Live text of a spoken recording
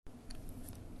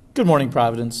Good morning,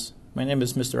 Providence. My name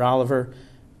is Mr. Oliver,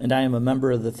 and I am a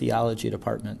member of the Theology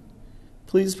Department.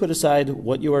 Please put aside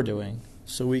what you are doing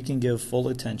so we can give full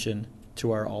attention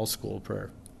to our all-school prayer.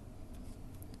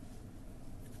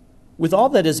 With all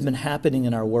that has been happening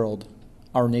in our world,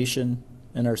 our nation,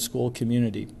 and our school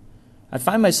community, I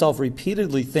find myself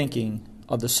repeatedly thinking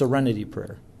of the Serenity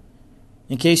Prayer.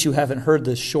 In case you haven't heard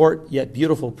this short yet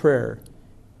beautiful prayer,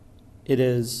 it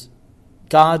is,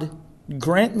 God,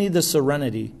 grant me the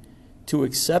serenity to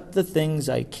accept the things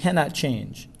I cannot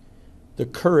change, the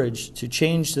courage to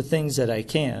change the things that I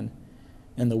can,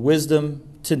 and the wisdom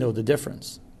to know the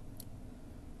difference.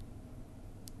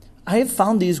 I have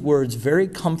found these words very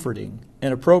comforting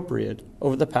and appropriate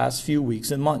over the past few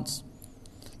weeks and months.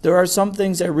 There are some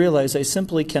things I realize I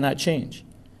simply cannot change.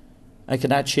 I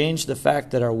cannot change the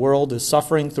fact that our world is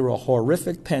suffering through a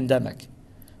horrific pandemic,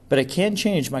 but I can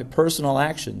change my personal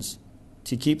actions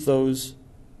to keep those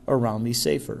around me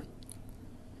safer.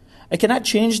 I cannot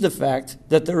change the fact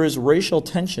that there is racial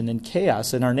tension and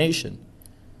chaos in our nation,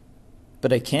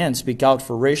 but I can speak out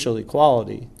for racial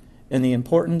equality and the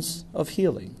importance of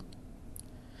healing.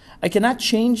 I cannot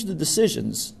change the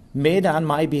decisions made on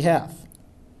my behalf,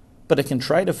 but I can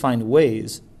try to find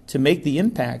ways to make the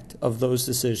impact of those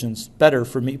decisions better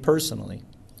for me personally.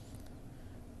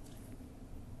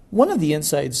 One of the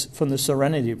insights from the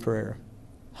Serenity Prayer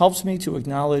helps me to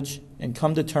acknowledge and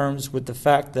come to terms with the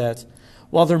fact that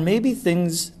while there may be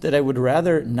things that I would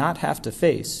rather not have to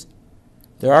face,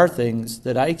 there are things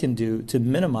that I can do to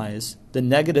minimize the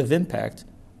negative impact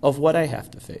of what I have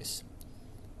to face.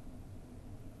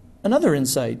 Another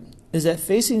insight is that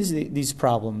facing these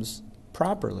problems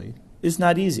properly is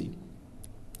not easy.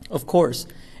 Of course,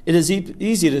 it is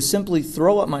easy to simply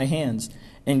throw up my hands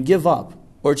and give up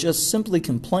or just simply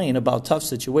complain about tough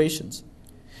situations.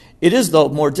 It is, though,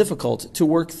 more difficult to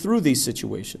work through these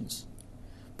situations.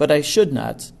 But I should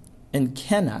not and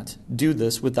cannot do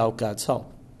this without God's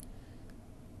help.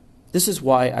 This is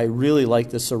why I really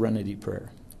like the Serenity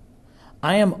Prayer.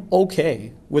 I am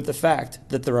okay with the fact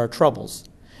that there are troubles,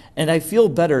 and I feel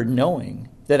better knowing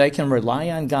that I can rely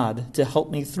on God to help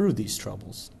me through these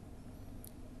troubles.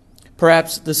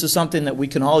 Perhaps this is something that we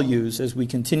can all use as we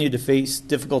continue to face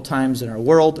difficult times in our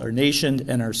world, our nation,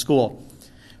 and our school.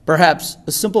 Perhaps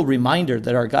a simple reminder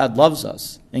that our God loves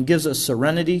us and gives us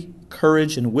serenity,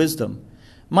 courage, and wisdom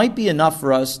might be enough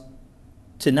for us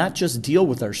to not just deal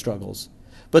with our struggles,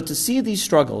 but to see these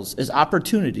struggles as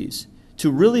opportunities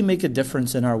to really make a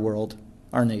difference in our world,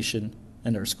 our nation,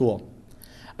 and our school.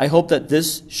 I hope that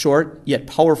this short yet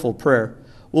powerful prayer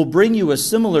will bring you a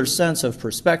similar sense of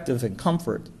perspective and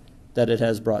comfort that it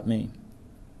has brought me.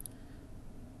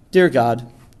 Dear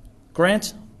God,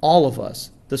 grant all of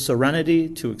us the serenity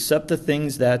to accept the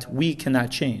things that we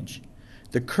cannot change,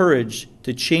 the courage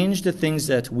to change the things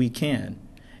that we can,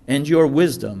 and your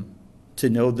wisdom to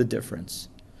know the difference.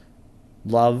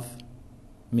 Love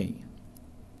me.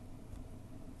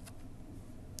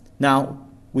 Now,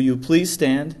 will you please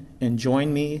stand and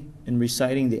join me in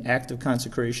reciting the act of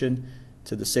consecration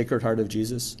to the Sacred Heart of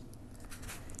Jesus?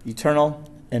 Eternal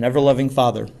and ever-loving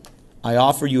Father, I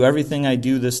offer you everything I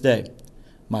do this day,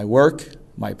 my work,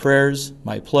 my prayers,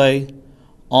 my play,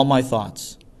 all my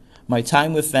thoughts, my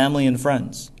time with family and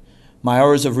friends, my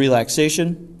hours of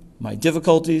relaxation, my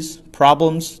difficulties,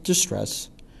 problems, distress,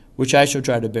 which I shall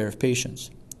try to bear with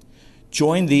patience.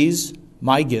 Join these,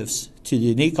 my gifts, to the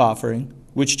unique offering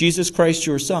which Jesus Christ,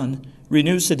 your Son,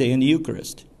 renews today in the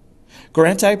Eucharist.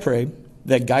 Grant, I pray,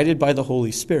 that guided by the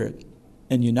Holy Spirit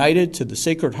and united to the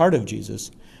Sacred Heart of Jesus,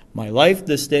 my life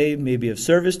this day may be of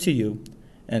service to you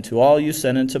and to all you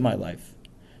send into my life,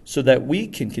 so that we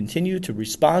can continue to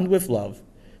respond with love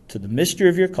to the mystery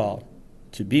of your call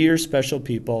to be your special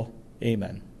people.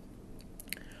 Amen.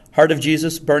 Heart of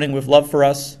Jesus, burning with love for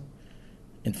us,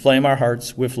 inflame our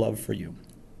hearts with love for you.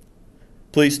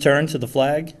 Please turn to the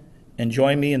flag and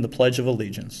join me in the Pledge of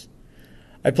Allegiance.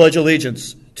 I pledge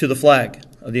allegiance to the flag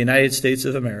of the United States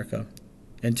of America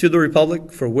and to the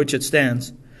republic for which it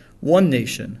stands, one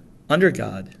nation, under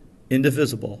God,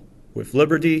 indivisible, with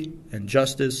liberty and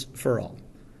justice for all.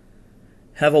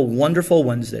 Have a wonderful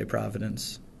Wednesday,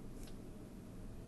 Providence.